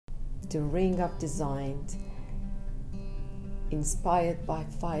The ring I've designed, inspired by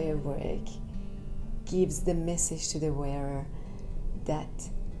Firework, gives the message to the wearer that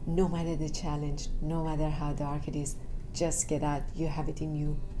no matter the challenge, no matter how dark it is, just get out, you have it in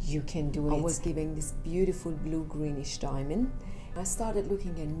you, you can do it. I was given this beautiful blue-greenish diamond. I started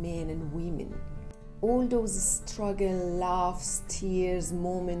looking at men and women. All those struggle, laughs, tears,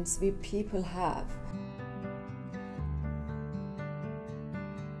 moments we people have.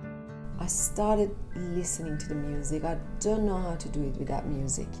 I started listening to the music. I don't know how to do it without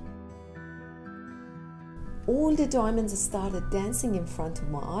music. All the diamonds started dancing in front of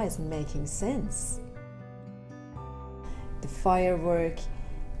my eyes and making sense. The Firework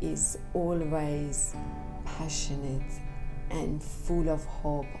is always passionate and full of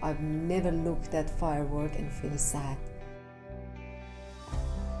hope. I've never looked at Firework and feel sad.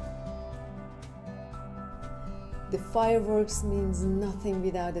 The fireworks means nothing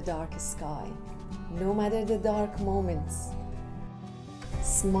without a dark sky. No matter the dark moments,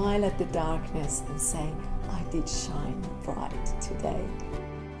 smile at the darkness and say, I did shine bright today.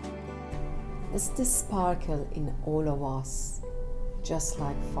 It's the sparkle in all of us, just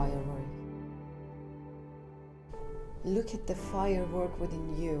like firework. Look at the firework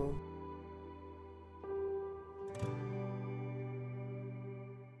within you.